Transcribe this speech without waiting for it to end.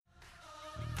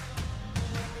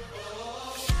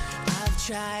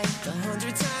tried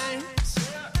 100 times.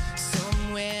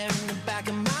 Somewhere in the back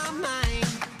of my mind,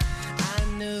 I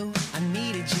knew I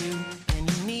needed you and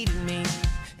you needed me,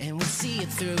 and we'd see it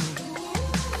through.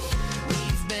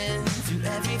 We've been through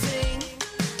everything,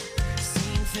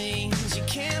 seen things you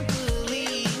can't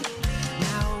believe.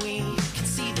 Now we can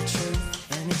see the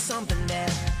truth, and it's something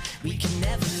that we can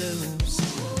never lose.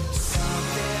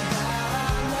 Something about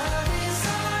our love is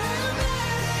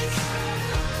automatic.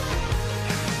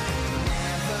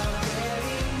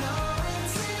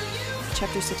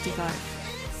 Chapter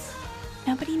 65.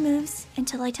 Nobody moves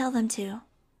until I tell them to,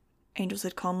 Angel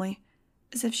said calmly,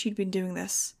 as if she'd been doing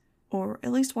this, or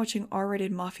at least watching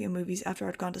R-rated mafia movies after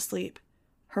I'd gone to sleep,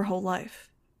 her whole life.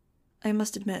 I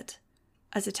must admit,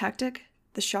 as a tactic,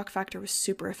 the shock factor was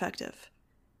super effective.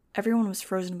 Everyone was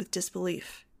frozen with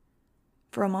disbelief.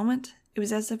 For a moment, it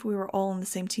was as if we were all on the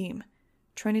same team,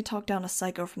 trying to talk down a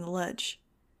psycho from the ledge.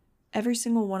 Every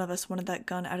single one of us wanted that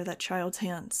gun out of that child's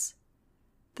hands.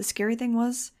 The scary thing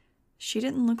was, she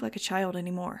didn't look like a child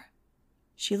anymore.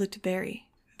 She looked very,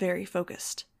 very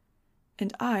focused.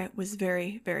 And I was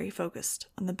very, very focused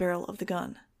on the barrel of the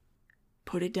gun.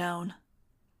 "Put it down,"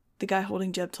 the guy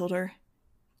holding Jeb told her.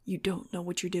 "You don't know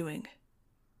what you're doing."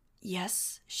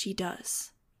 "Yes, she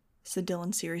does," said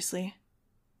Dylan seriously.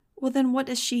 "Well then what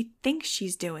does she think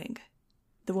she's doing?"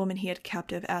 the woman he had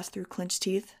captive asked through clenched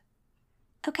teeth.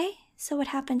 Okay, so what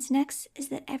happens next is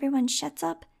that everyone shuts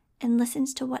up and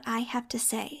listens to what I have to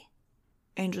say,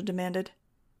 Angel demanded.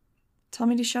 "Tell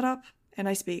me to shut up, and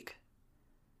I speak."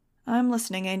 "I'm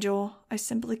listening, Angel. I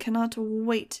simply cannot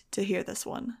wait to hear this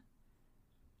one."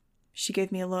 She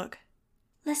gave me a look.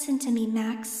 Listen to me,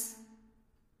 Max.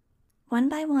 One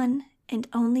by one, and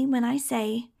only when I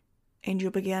say,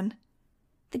 Angel began.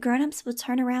 The grown-ups will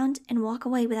turn around and walk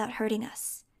away without hurting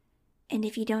us. And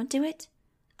if you don't do it,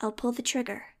 I'll pull the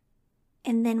trigger.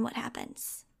 And then what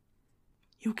happens?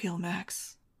 "You'll kill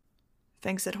Max,"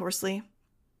 Fang said hoarsely.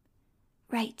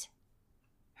 Right.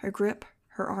 Her grip,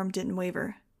 her arm didn't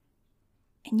waver.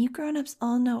 "And you grown-ups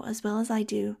all know as well as I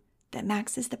do that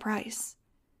Max is the price.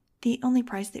 The only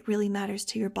price that really matters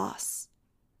to your boss.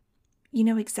 You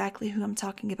know exactly who I'm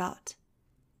talking about.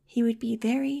 He would be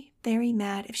very, very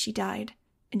mad if she died,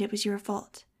 and it was your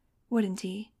fault, wouldn't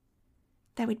he?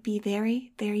 That would be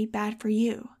very, very bad for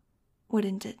you,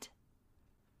 wouldn't it?"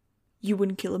 "You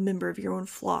wouldn't kill a member of your own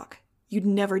flock. You'd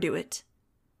never do it."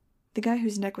 The guy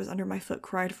whose neck was under my foot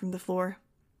cried from the floor.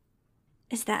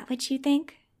 Is that what you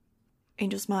think?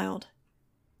 Angel smiled.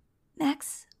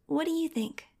 Max, what do you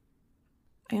think?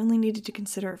 I only needed to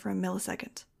consider it for a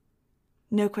millisecond.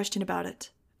 "No question about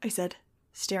it," I said,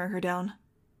 staring her down.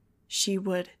 She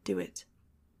would do it.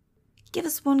 "Give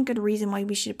us one good reason why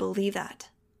we should believe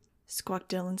that," squawked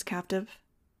Dylan's captive.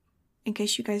 "In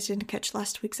case you guys didn't catch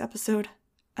last week's episode,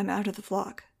 I'm out of the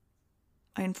flock,"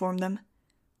 I informed them,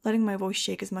 letting my voice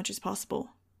shake as much as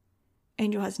possible.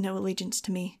 Angel has no allegiance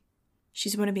to me.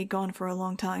 She's going to be gone for a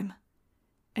long time.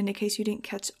 And in case you didn't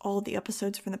catch all the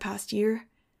episodes from the past year,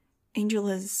 Angel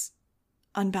is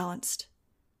unbalanced.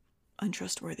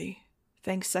 "Untrustworthy,"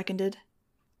 Fang seconded.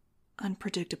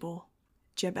 "Unpredictable,"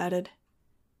 Jeb added.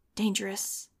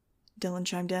 "Dangerous," Dylan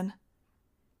chimed in.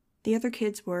 The other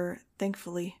kids were,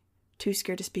 thankfully, too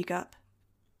scared to speak up.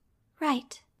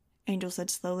 Right, Angel said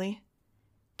slowly.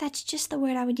 That's just the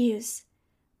word I would use.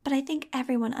 But I think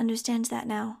everyone understands that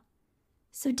now.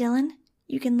 So Dylan,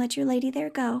 you can let your lady there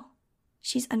go.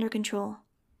 She's under control.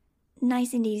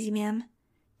 Nice and easy, ma'am.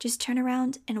 Just turn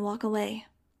around and walk away.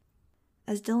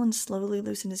 As Dylan slowly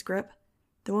loosened his grip,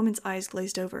 the woman's eyes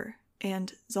glazed over,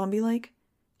 and, zombie-like,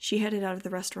 she headed out of the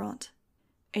restaurant.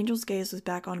 Angel's gaze was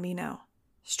back on me now,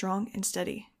 strong and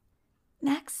steady.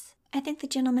 Max, I think the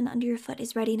gentleman under your foot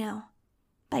is ready now.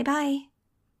 Bye-bye.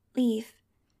 Leave.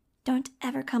 Don't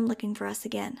ever come looking for us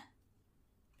again,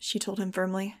 she told him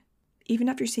firmly. Even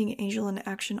after seeing Angel in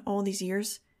action all these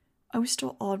years, I was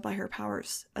still awed by her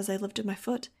powers as I lifted my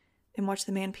foot and watched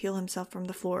the man peel himself from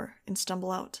the floor and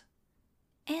stumble out.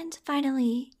 And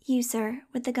finally, you, sir,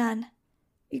 with the gun.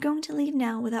 You're going to leave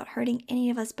now without hurting any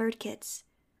of us bird kids.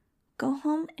 Go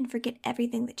home and forget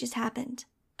everything that just happened,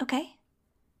 okay?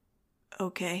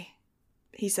 Okay,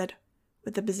 he said,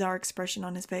 with a bizarre expression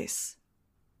on his face.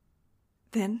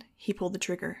 Then he pulled the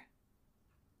trigger.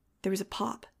 There was a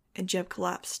pop, and Jeb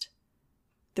collapsed.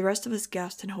 The rest of us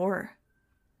gasped in horror.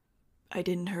 I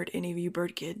didn't hurt any of you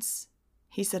bird kids,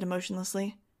 he said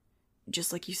emotionlessly.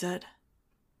 Just like you said.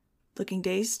 Looking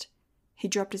dazed, he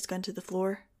dropped his gun to the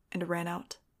floor and ran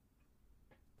out.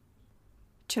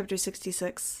 Chapter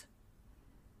 66.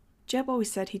 Jeb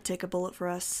always said he'd take a bullet for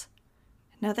us.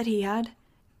 Now that he had,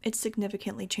 it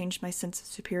significantly changed my sense of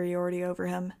superiority over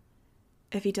him.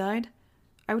 If he died,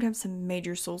 I would have some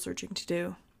major soul-searching to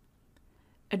do.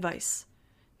 Advice: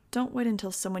 don't wait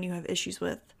until someone you have issues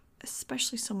with,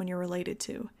 especially someone you're related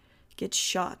to, gets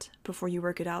shot before you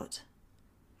work it out.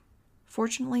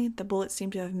 Fortunately, the bullet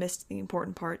seemed to have missed the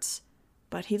important parts,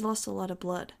 but he'd lost a lot of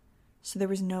blood, so there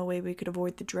was no way we could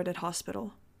avoid the dreaded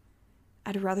hospital.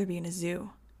 I'd rather be in a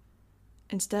zoo.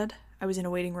 Instead, I was in a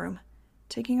waiting room,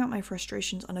 taking out my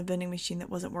frustrations on a vending machine that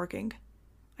wasn't working.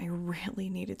 I really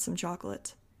needed some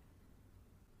chocolate.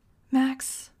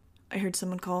 "Max," I heard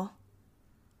someone call.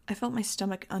 I felt my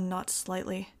stomach unknot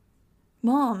slightly.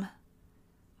 "Mom!"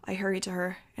 I hurried to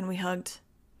her, and we hugged.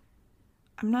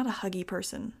 I'm not a huggy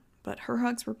person, but her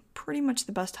hugs were pretty much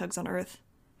the best hugs on earth.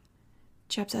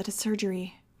 "Jeb's had his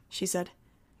surgery," she said.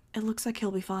 "It looks like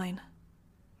he'll be fine."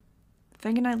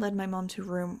 Fang and I led my mom to a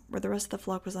room where the rest of the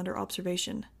flock was under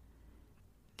observation.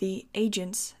 The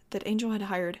agents that Angel had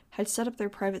hired had set up their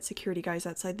private security guys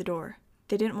outside the door.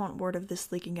 They didn't want word of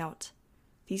this leaking out.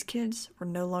 These kids were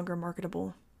no longer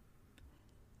marketable.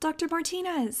 "Dr.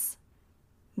 Martinez!"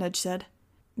 Nudge said,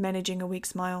 managing a weak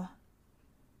smile.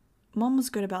 Mom was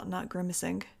good about not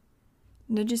grimacing.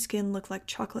 Nudge's skin looked like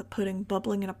chocolate pudding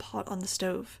bubbling in a pot on the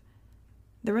stove.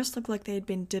 The rest looked like they had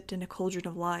been dipped in a cauldron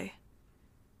of lye.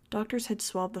 Doctors had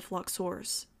swabbed the flock's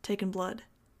sores, taken blood,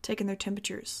 taken their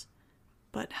temperatures,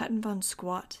 but hadn't found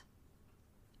squat.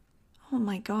 "Oh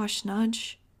my gosh,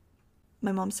 Nudge,"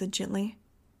 my mom said gently.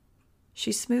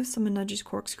 She smoothed some of Nudge's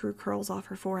corkscrew curls off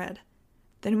her forehead,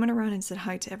 then went around and said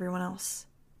hi to everyone else.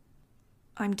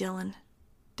 "I'm Dylan,"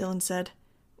 Dylan said,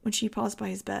 when she paused by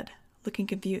his bed, looking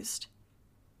confused.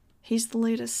 "He's the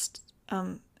latest,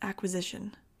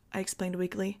 acquisition," I explained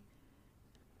weakly.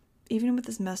 Even with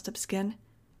his messed up skin,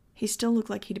 he still looked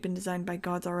like he'd been designed by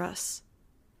Gods R Us.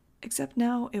 Except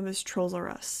now it was Trolls R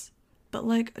Us. But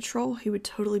like a troll, he would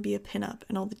totally be a pinup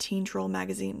in all the teen troll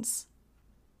magazines.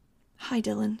 "Hi,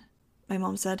 Dylan," my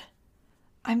mom said.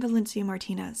 "I'm Valencia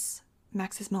Martinez,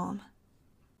 Max's mom."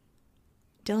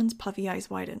 Dylan's puffy eyes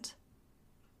widened.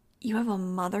 "You have a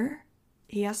mother?"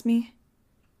 he asked me.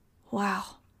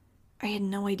 "Wow, I had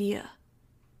no idea.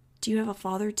 Do you have a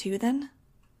father too, then?"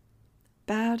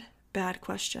 Bad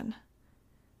question.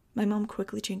 My mom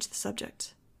quickly changed the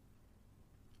subject.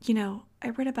 "You know, I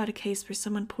read about a case where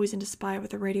someone poisoned a spy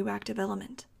with a radioactive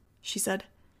element," she said.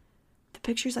 "The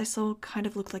pictures I saw kind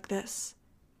of looked like this."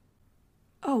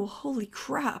 "Oh, holy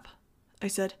crap," I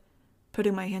said,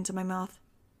 putting my hand to my mouth.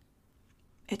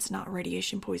 "It's not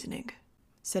radiation poisoning,"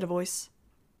 said a voice.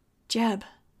 "Jeb."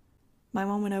 My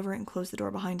mom went over and closed the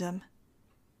door behind him.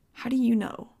 "How do you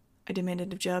know?" I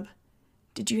demanded of Jeb.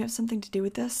 "Did you have something to do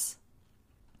with this?"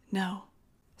 "No,"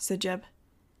 said Jeb.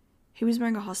 He was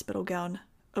wearing a hospital gown,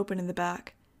 open in the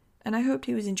back, and I hoped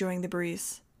he was enjoying the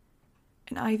breeze.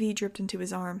 An IV dripped into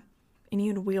his arm, and he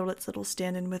had wheeled its little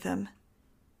stand-in with him.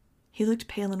 He looked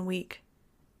pale and weak.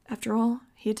 After all,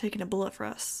 he had taken a bullet for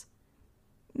us.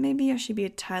 Maybe I should be a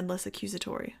tad less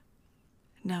accusatory.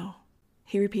 "No,"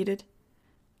 he repeated.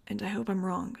 "And I hope I'm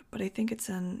wrong, but I think it's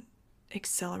an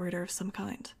accelerator of some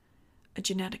kind. A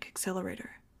genetic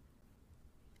accelerator."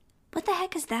 "What the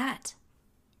heck is that?"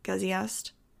 Guzzy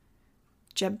asked.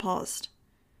 Jeb paused.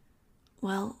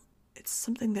 "Well, it's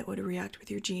something that would react with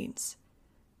your genes,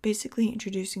 basically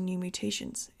introducing new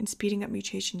mutations and speeding up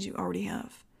mutations you already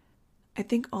have. I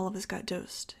think all of us got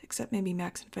dosed, except maybe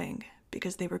Max and Fang,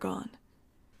 because they were gone.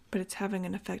 But it's having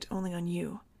an effect only on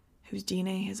you, whose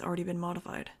DNA has already been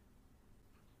modified."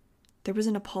 There was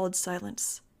an appalled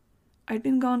silence. I'd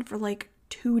been gone for like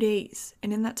 2 days,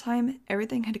 and in that time,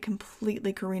 everything had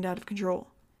completely careened out of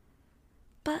control.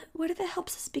 "But what if it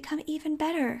helps us become even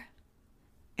better?"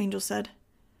 Angel said,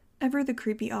 ever the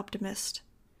creepy optimist.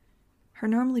 Her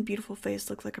normally beautiful face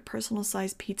looked like a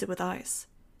personal-sized pizza with eyes.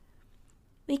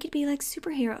 "We could be like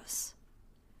superheroes."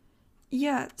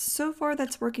 "Yeah, so far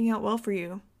that's working out well for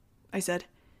you," I said,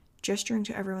 gesturing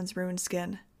to everyone's ruined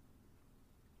skin.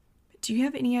 "Do you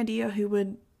have any idea who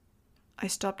would—" I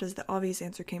stopped as the obvious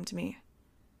answer came to me.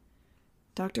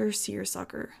 "Dr.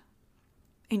 Seersucker."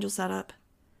 Angel sat up.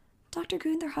 "Dr.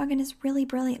 Gunther is really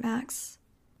brilliant, Max."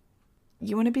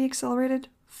 "You want to be accelerated?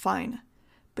 Fine.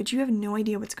 But you have no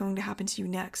idea what's going to happen to you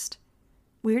next.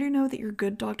 We already know that your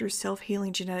good doctor's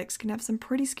self-healing genetics can have some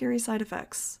pretty scary side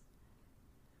effects."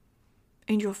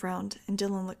 Angel frowned, and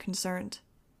Dylan looked concerned.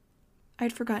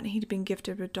 I'd forgotten he'd been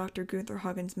gifted with Dr. Gunther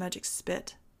Hagen's magic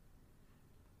spit.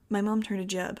 My mom turned to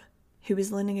Jeb, who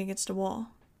was leaning against a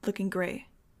wall, looking gray.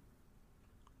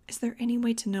 "Is there any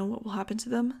way to know what will happen to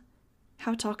them?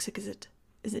 How toxic is it?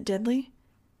 Is it deadly?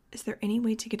 Is there any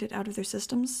way to get it out of their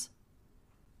systems?"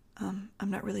 I'm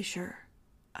not really sure.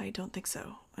 I don't think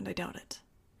so, and I doubt it,"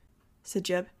 said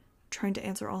Jeb, trying to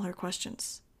answer all her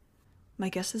questions. My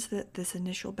guess is that this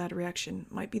initial bad reaction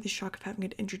might be the shock of having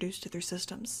it introduced to their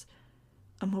systems.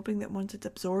 I'm hoping that once it's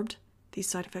absorbed, these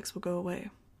side effects will go away.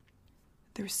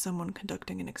 There's someone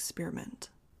conducting an experiment,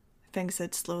 Feng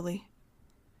said slowly.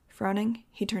 Frowning,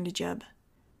 he turned to Jeb.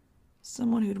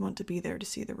 Someone who'd want to be there to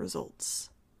see the results.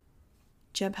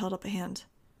 Jeb held up a hand.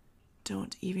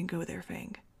 Don't even go there,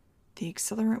 Feng. The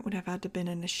accelerant would have had to have been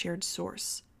in a shared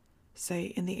source, say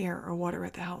in the air or water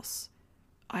at the house.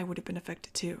 I would have been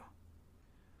affected too.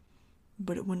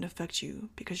 But it wouldn't affect you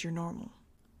because you're normal,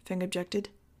 Feng objected.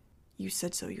 You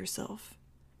said so yourself.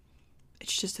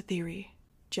 It's just a theory,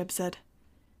 Jeb said.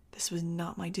 This was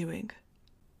not my doing.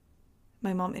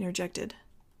 My mom interjected.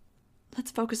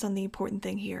 Let's focus on the important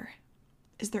thing here.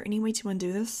 Is there any way to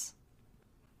undo this?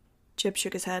 Jeb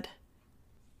shook his head.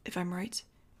 If I'm right,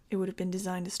 it would have been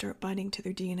designed to start binding to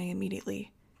their DNA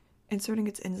immediately, inserting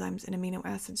its enzymes and amino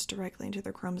acids directly into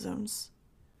their chromosomes.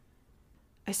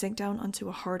 I sank down onto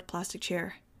a hard plastic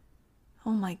chair.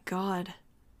 Oh my God.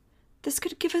 This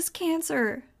could give us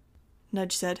cancer,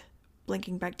 Nudge said,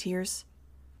 blinking back tears.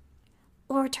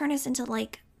 Or turn us into,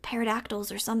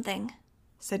 pterodactyls or something,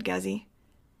 said Ghazi.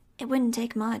 It wouldn't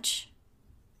take much.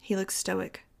 He looked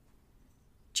stoic.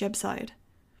 Jeb sighed.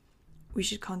 We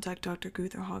should contact Dr.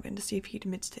 Gutherhagen to see if he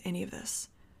admits to any of this.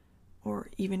 Or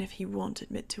even if he won't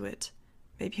admit to it,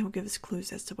 maybe he'll give us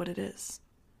clues as to what it is.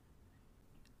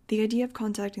 The idea of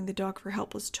contacting the doc for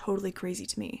help was totally crazy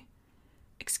to me.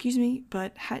 Excuse me,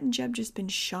 but hadn't Jeb just been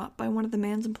shot by one of the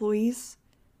man's employees?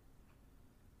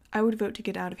 I would vote to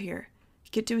get out of here,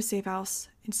 get to a safe house,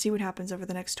 and see what happens over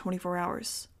the next 24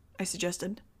 hours, I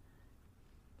suggested.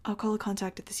 I'll call a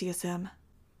contact at the CSM,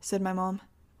 said my mom,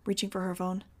 reaching for her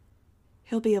phone.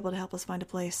 He'll be able to help us find a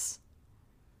place.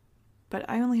 But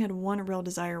I only had one real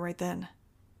desire right then.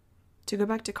 To go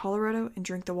back to Colorado and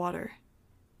drink the water.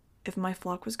 If my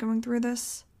flock was going through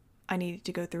this, I needed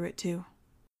to go through it too.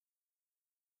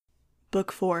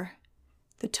 Book 4.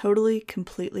 The Totally,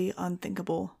 Completely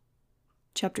Unthinkable.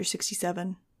 Chapter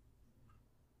 67.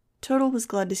 Total was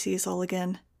glad to see us all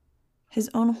again. His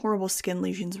own horrible skin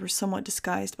lesions were somewhat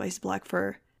disguised by his black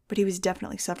fur, but he was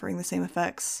definitely suffering the same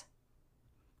effects.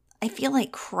 I feel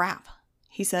like crap,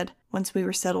 he said, once we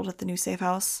were settled at the new safe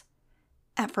house.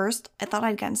 At first, I thought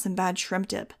I'd gotten some bad shrimp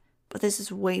dip, but this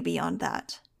is way beyond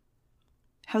that.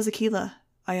 How's Akila?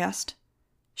 I asked.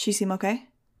 She seem okay?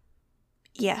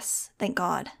 Yes, thank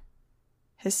God.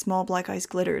 His small black eyes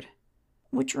glittered.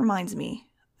 Which reminds me,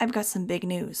 I've got some big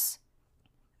news.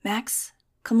 Max,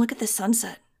 come look at the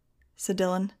sunset, said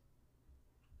Dylan.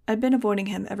 I'd been avoiding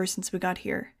him ever since we got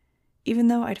here, even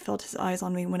though I'd felt his eyes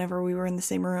on me whenever we were in the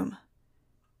same room.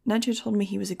 Nudge had told me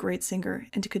he was a great singer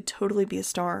and could totally be a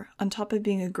star, on top of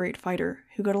being a great fighter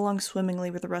who got along swimmingly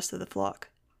with the rest of the flock.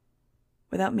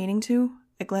 Without meaning to,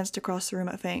 I glanced across the room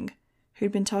at Feng,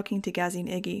 who'd been talking to Ghazi and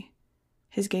Iggy.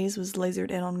 His gaze was lasered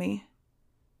in on me.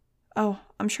 Oh,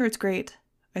 I'm sure it's great,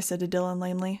 I said to Dylan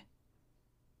lamely.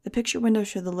 The picture window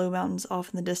showed the low mountains off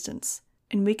in the distance,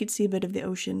 and we could see a bit of the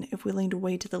ocean if we leaned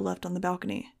way to the left on the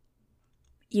balcony.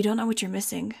 You don't know what you're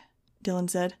missing, Dylan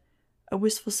said, a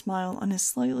wistful smile on his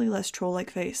slightly less troll-like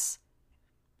face.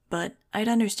 But I'd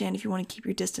understand if you want to keep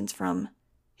your distance from,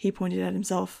 he pointed at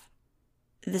himself,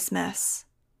 this mess.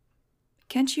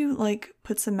 Can't you,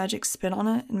 put some magic spin on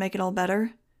it and make it all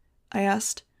better? I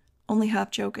asked, only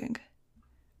half joking.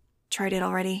 Tried it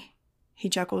already, he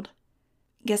chuckled.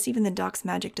 Guess even the doc's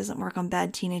magic doesn't work on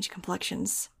bad teenage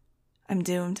complexions. I'm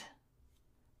doomed.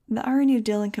 The irony of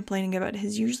Dylan complaining about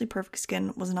his usually perfect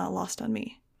skin was not lost on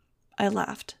me. I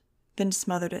laughed, then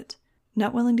smothered it,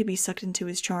 not willing to be sucked into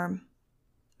his charm.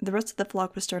 The rest of the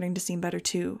flock was starting to seem better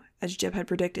too, as Jeb had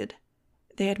predicted.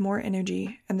 They had more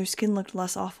energy, and their skin looked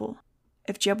less awful.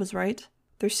 If Jeb was right,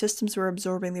 their systems were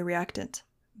absorbing the reactant,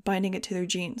 binding it to their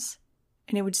genes,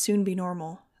 and it would soon be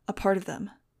normal, a part of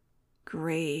them.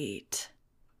 Great.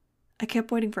 I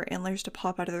kept waiting for antlers to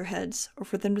pop out of their heads, or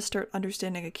for them to start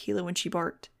understanding Akila when she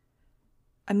barked.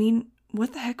 I mean,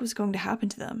 what the heck was going to happen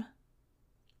to them?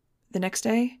 The next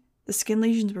day, the skin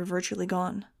lesions were virtually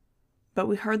gone, but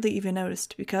we hardly even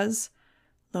noticed because,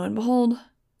 lo and behold,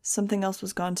 something else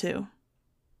was gone too.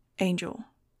 Angel.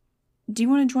 Do you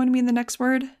want to join me in the next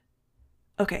word?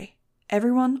 Okay,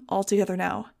 everyone, all together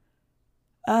now.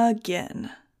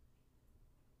 Again.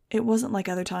 It wasn't like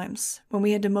other times, when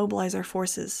we had to mobilize our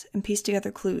forces and piece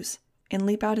together clues and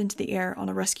leap out into the air on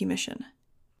a rescue mission.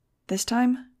 This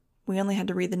time, we only had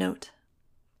to read the note.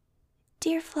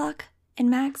 Dear Flock, and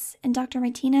Max, and Dr.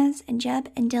 Martinez, and Jeb,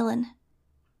 and Dylan.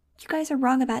 You guys are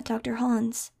wrong about Dr.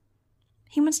 Hans.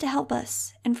 He wants to help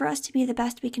us, and for us to be the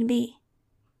best we can be.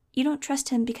 You don't trust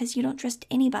him because you don't trust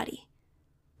anybody.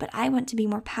 But I want to be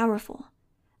more powerful.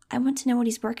 I want to know what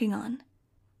he's working on.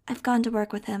 I've gone to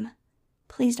work with him.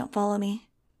 Please don't follow me.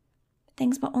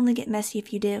 Things will only get messy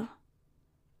if you do.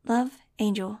 Love,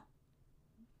 Angel.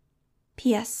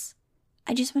 P.S.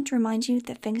 I just want to remind you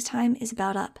that Feng's time is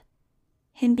about up.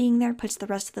 Him being there puts the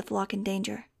rest of the flock in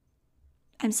danger.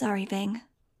 I'm sorry, Feng.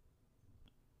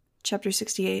 Chapter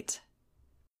 68.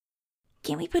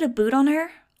 Can't we put a boot on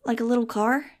her? Like a little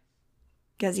car?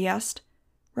 Gezi asked,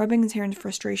 rubbing his hair in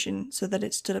frustration so that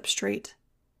it stood up straight.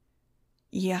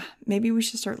 Yeah, maybe we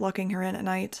should start locking her in at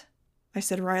night, I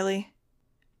said wryly.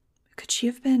 Could she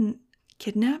have been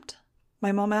kidnapped?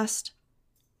 My mom asked.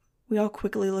 We all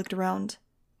quickly looked around.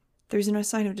 There was no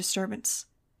sign of disturbance.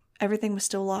 Everything was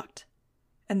still locked,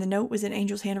 and the note was in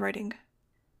Angel's handwriting.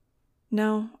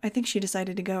 No, I think she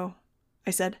decided to go,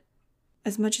 I said,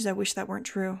 as much as I wish that weren't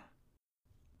true.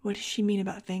 What does she mean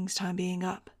about Feng's time being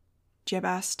up? Jeb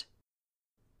asked.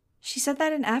 She said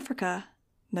that in Africa,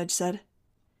 Nudge said.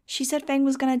 She said Feng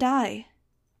was gonna die.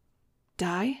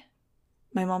 Die?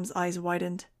 My mom's eyes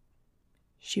widened.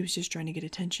 She was just trying to get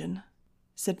attention,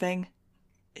 said Feng.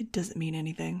 It doesn't mean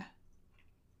anything.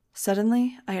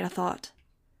 Suddenly, I had a thought.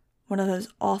 One of those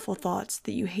awful thoughts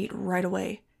that you hate right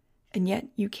away, and yet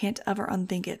you can't ever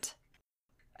unthink it.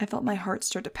 I felt my heart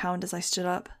start to pound as I stood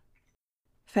up.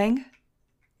 Feng,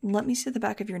 let me see the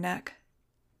back of your neck.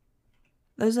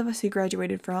 Those of us who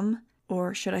graduated from,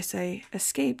 or should I say,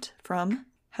 escaped from,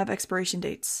 have expiration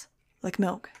dates, like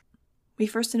milk. We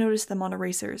first noticed them on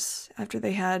erasers after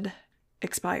they had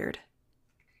expired.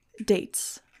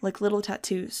 Dates, like little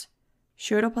tattoos,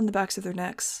 showed up on the backs of their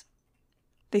necks.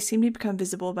 They seemed to become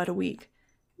visible about a week,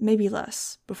 maybe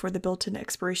less, before the built-in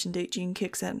expiration date gene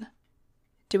kicks in.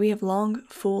 Do we have long,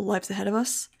 full lives ahead of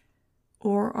us?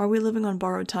 Or are we living on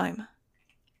borrowed time?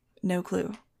 No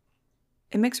clue.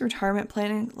 It makes retirement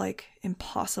planning,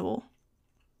 impossible.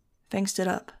 Feng stood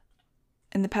up.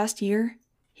 In the past year,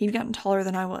 he'd gotten taller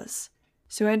than I was,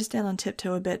 so I had to stand on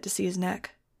tiptoe a bit to see his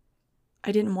neck.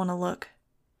 I didn't want to look.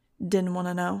 Didn't want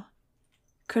to know.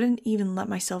 Couldn't even let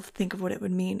myself think of what it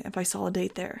would mean if I saw a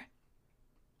date there.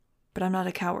 But I'm not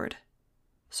a coward,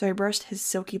 so I brushed his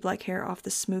silky black hair off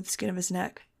the smooth skin of his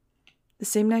neck, the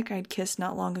same neck I'd kissed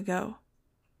not long ago.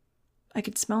 I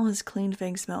could smell his clean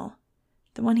Feng smell,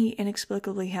 the one he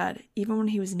inexplicably had even when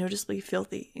he was noticeably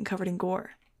filthy and covered in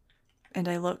gore. And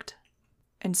I looked,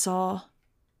 and saw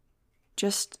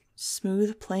just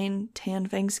smooth, plain, tan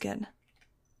Feng skin.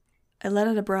 I let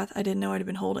out a breath I didn't know I'd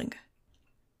been holding.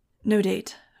 No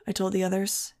date, I told the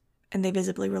others, and they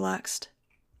visibly relaxed.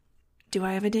 Do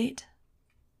I have a date?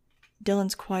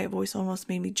 Dylan's quiet voice almost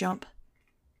made me jump.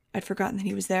 I'd forgotten that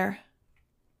he was there.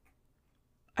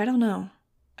 I don't know,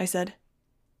 I said.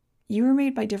 You were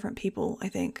made by different people, I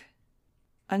think.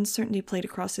 Uncertainty played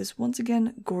across his once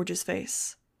again gorgeous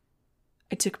face.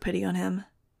 I took pity on him.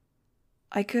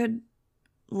 I could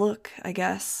look, I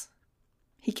guess.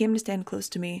 He came to stand close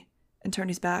to me and turned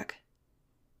his back.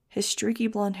 His streaky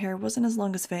blonde hair wasn't as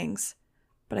long as Feng's,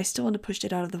 but I still had to push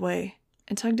it out of the way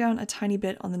and tug down a tiny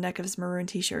bit on the neck of his maroon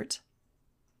t-shirt.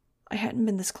 I hadn't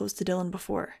been this close to Dylan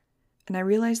before, and I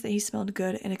realized that he smelled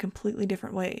good in a completely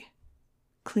different way.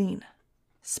 Clean.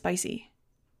 Spicy.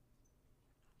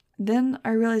 Then I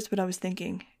realized what I was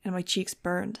thinking, and my cheeks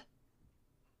burned.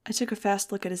 I took a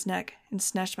fast look at his neck and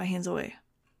snatched my hands away.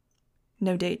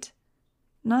 No date.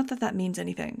 Not that that means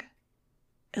anything.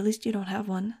 At least you don't have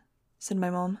one, said my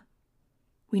mom.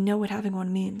 We know what having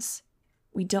one means.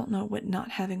 We don't know what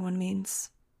not having one means.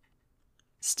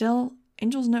 Still,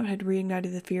 Angel's note had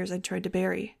reignited the fears I'd tried to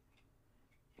bury.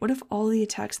 What if all the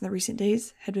attacks in the recent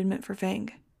days had been meant for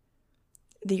Feng?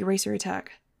 The eraser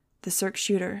attack, the Cirque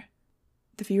shooter,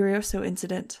 the Furioso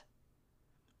incident.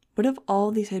 What if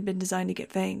all these had been designed to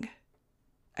get Feng?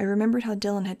 I remembered how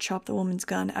Dylan had chopped the woman's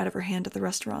gun out of her hand at the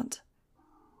restaurant.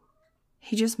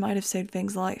 He just might have saved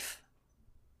Feng's life.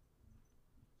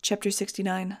 Chapter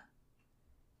 69.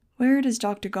 Where does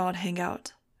Dr. God hang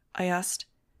out? I asked.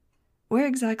 Where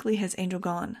exactly has Angel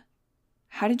gone?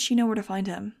 How did she know where to find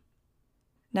him?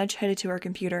 Nudge headed to our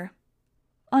computer.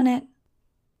 On it.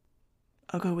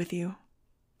 I'll go with you,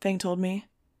 Feng told me,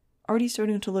 already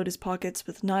starting to load his pockets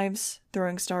with knives,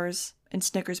 throwing stars, and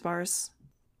Snickers bars.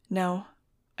 No,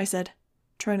 I said,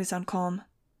 trying to sound calm.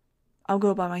 I'll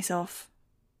go by myself.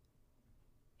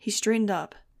 He straightened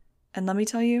up, and let me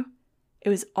tell you, it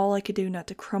was all I could do not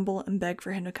to crumble and beg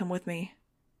for him to come with me.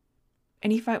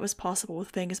 Any fight was possible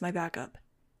with Feng as my backup.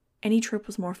 Any trip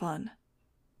was more fun.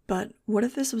 But what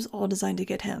if this was all designed to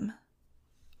get him?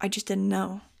 I just didn't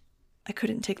know. I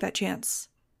couldn't take that chance.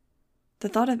 The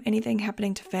thought of anything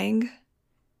happening to Feng,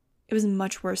 It was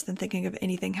much worse than thinking of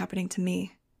anything happening to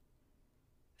me.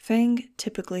 Fang,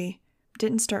 typically,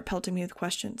 didn't start pelting me with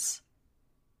questions.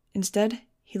 Instead,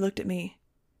 he looked at me,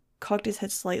 cocked his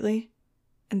head slightly,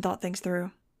 and thought things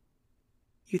through.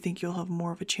 "You think you'll have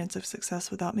more of a chance of success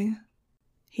without me?"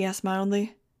 he asked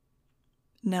mildly.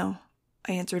 "No,"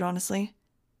 I answered honestly.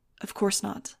 "Of course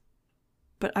not.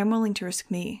 But I'm willing to risk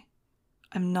me.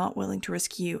 I'm not willing to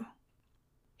risk you."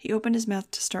 He opened his mouth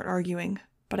to start arguing,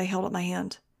 but I held up my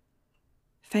hand.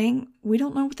 "Fang, we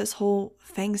don't know what this whole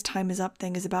Fang's time is up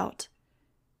thing is about.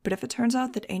 But if it turns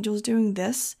out that Angel's doing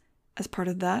this as part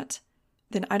of that,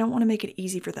 then I don't want to make it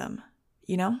easy for them,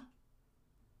 you know?"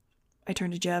 I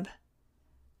turned to Jeb.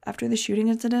 After the shooting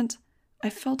incident, I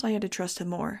felt I had to trust him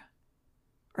more.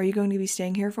 "Are you going to be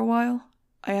staying here for a while?"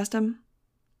 I asked him.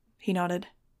 He nodded.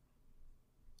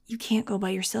 "You can't go by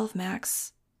yourself,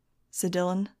 Max," said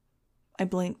Dylan. I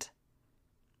blinked.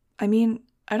 I mean,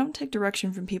 I don't take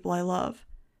direction from people I love,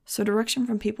 so direction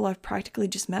from people I've practically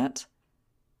just met?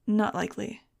 Not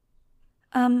likely.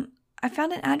 I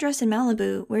found an address in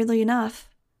Malibu, weirdly enough,"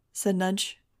 said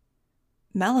Nudge.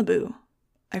 "Malibu?"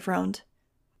 I frowned.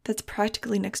 "That's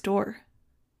practically next door."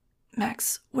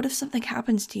 "Max, what if something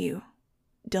happens to you?"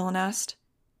 Dylan asked.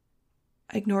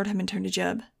 I ignored him and turned to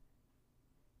Jeb.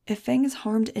 "If Fang is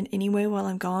harmed in any way while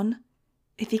I'm gone,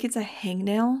 if he gets a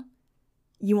hangnail,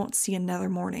 you won't see another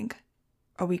morning.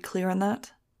 Are we clear on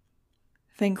that?"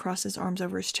 Fang crossed his arms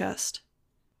over his chest.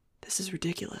 "This is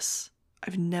ridiculous.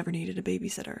 I've never needed a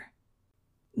babysitter."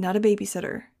 "Not a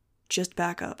babysitter, just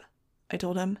backup," I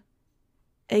told him.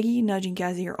 "Eggy, Nudge, and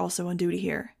Gazzy are also on duty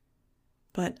here,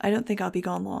 but I don't think I'll be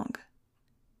gone long."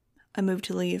 I moved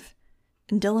to leave,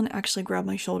 and Dylan actually grabbed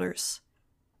my shoulders.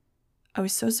 I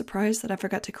was so surprised that I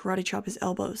forgot to karate chop his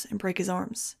elbows and break his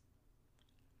arms.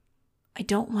 "I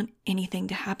don't want anything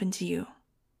to happen to you,"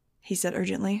 he said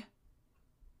urgently.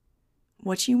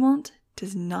 "What you want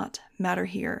does not matter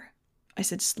here," I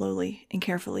said slowly and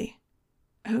carefully.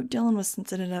 I hope Dylan was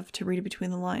sensitive enough to read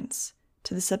between the lines,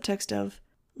 to the subtext of,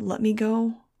 "Let me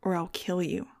go or I'll kill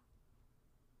you."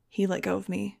 He let go of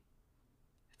me.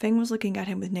 Fang was looking at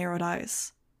him with narrowed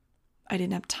eyes. I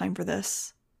didn't have time for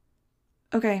this.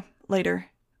 "Okay, later,"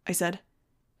 I said,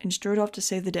 and strode off to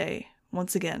save the day,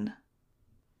 once again.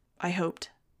 I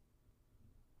hoped.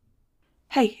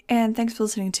 Hey, and thanks for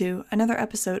listening to another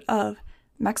episode of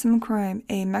Maximum Crime,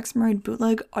 a Maximum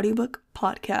bootleg audiobook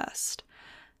podcast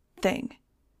thing.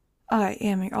 I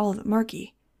am your Olive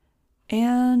Markey,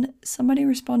 and somebody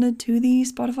responded to the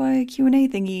Spotify Q&A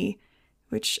thingy,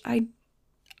 which I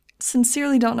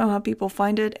sincerely don't know how people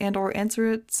find it and or answer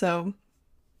it, so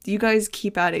you guys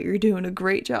keep at it, you're doing a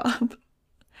great job.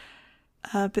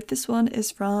 But this one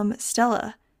is from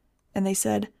Stella, and they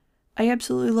said, "I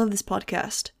absolutely love this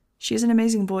podcast. She has an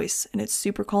amazing voice, and it's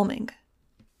super calming."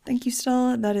 Thank you,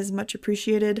 Stella, that is much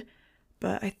appreciated,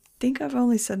 but I think I've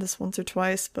only said this once or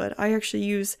twice, but I actually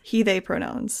use he, they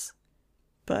pronouns.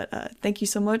 But thank you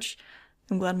so much.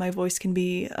 I'm glad my voice can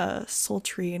be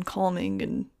sultry and calming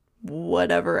and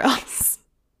whatever else.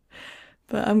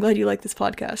 But I'm glad you like this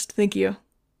podcast. Thank you.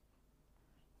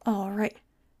 Alright,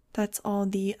 that's all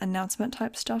the announcement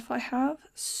type stuff I have,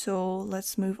 so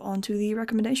let's move on to the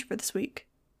recommendation for this week.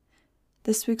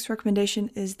 This week's recommendation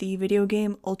is the video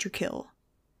game Ultra Kill.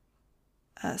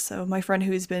 So my friend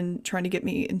who's been trying to get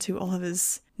me into all of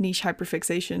his niche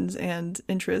hyperfixations and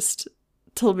interest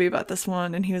told me about this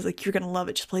one, and he was like, "You're gonna love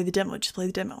it, just play the demo, just play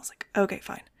the demo." I was like, okay,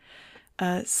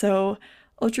 fine. So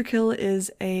Ultra Kill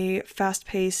is a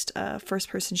fast-paced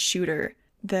first-person shooter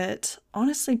that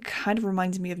honestly kind of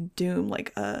reminds me of Doom,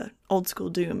 like old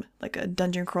school Doom, like a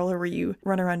dungeon crawler where you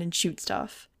run around and shoot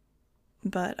stuff.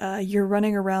 But you're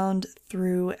running around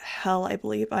through hell, I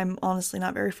believe. I'm honestly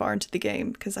not very far into the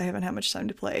game because I haven't had much time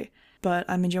to play, but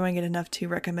I'm enjoying it enough to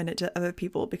recommend it to other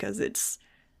people because it's,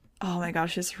 oh my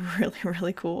gosh, it's really,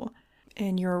 really cool.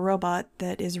 And you're a robot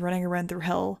that is running around through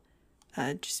hell,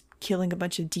 just killing a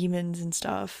bunch of demons and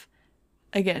stuff.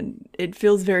 Again, it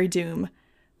feels very Doom,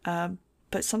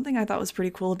 but something I thought was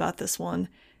pretty cool about this one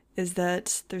is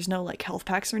that there's no like health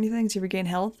packs or anything to regain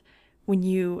health. When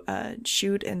you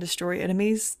shoot and destroy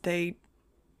enemies, they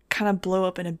kind of blow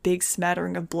up in a big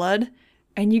smattering of blood,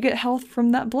 and you get health from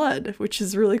that blood, which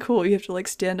is really cool. You have to like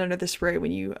stand under the spray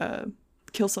when you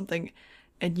kill something,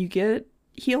 and you get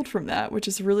healed from that, which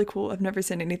is really cool. I've never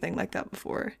seen anything like that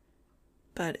before.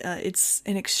 But it's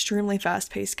an extremely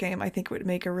fast-paced game. I think it would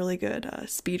make a really good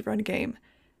speedrun game.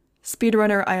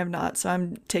 Speedrunner I am not, so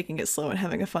I'm taking it slow and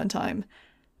having a fun time.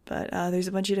 But there's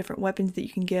a bunch of different weapons that you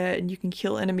can get, and you can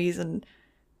kill enemies in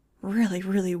really,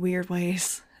 really weird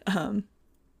ways.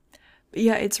 But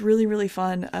yeah, it's really, really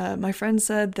fun. My friend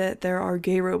said that there are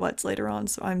gay robots later on,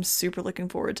 so I'm super looking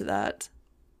forward to that.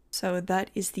 So that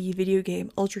is the video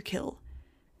game Ultra Kill,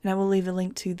 and I will leave a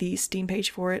link to the Steam page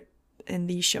for it in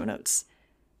the show notes.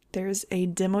 There's a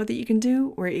demo that you can do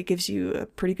where it gives you a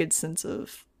pretty good sense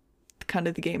of kind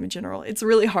of the game in general. It's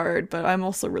really hard, but I'm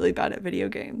also really bad at video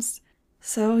games.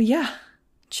 So yeah,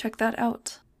 check that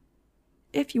out.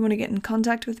 If you want to get in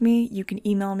contact with me, you can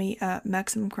email me at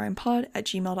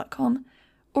maximumcrimepod@gmail.com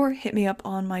or hit me up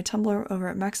on my Tumblr over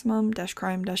at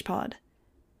maximum-crime-pod.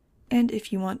 And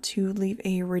if you want to leave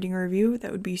a rating or review,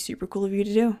 that would be super cool of you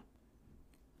to do.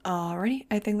 Alrighty,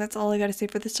 I think that's all I gotta say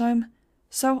for this time.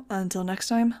 So, until next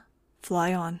time,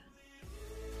 fly on.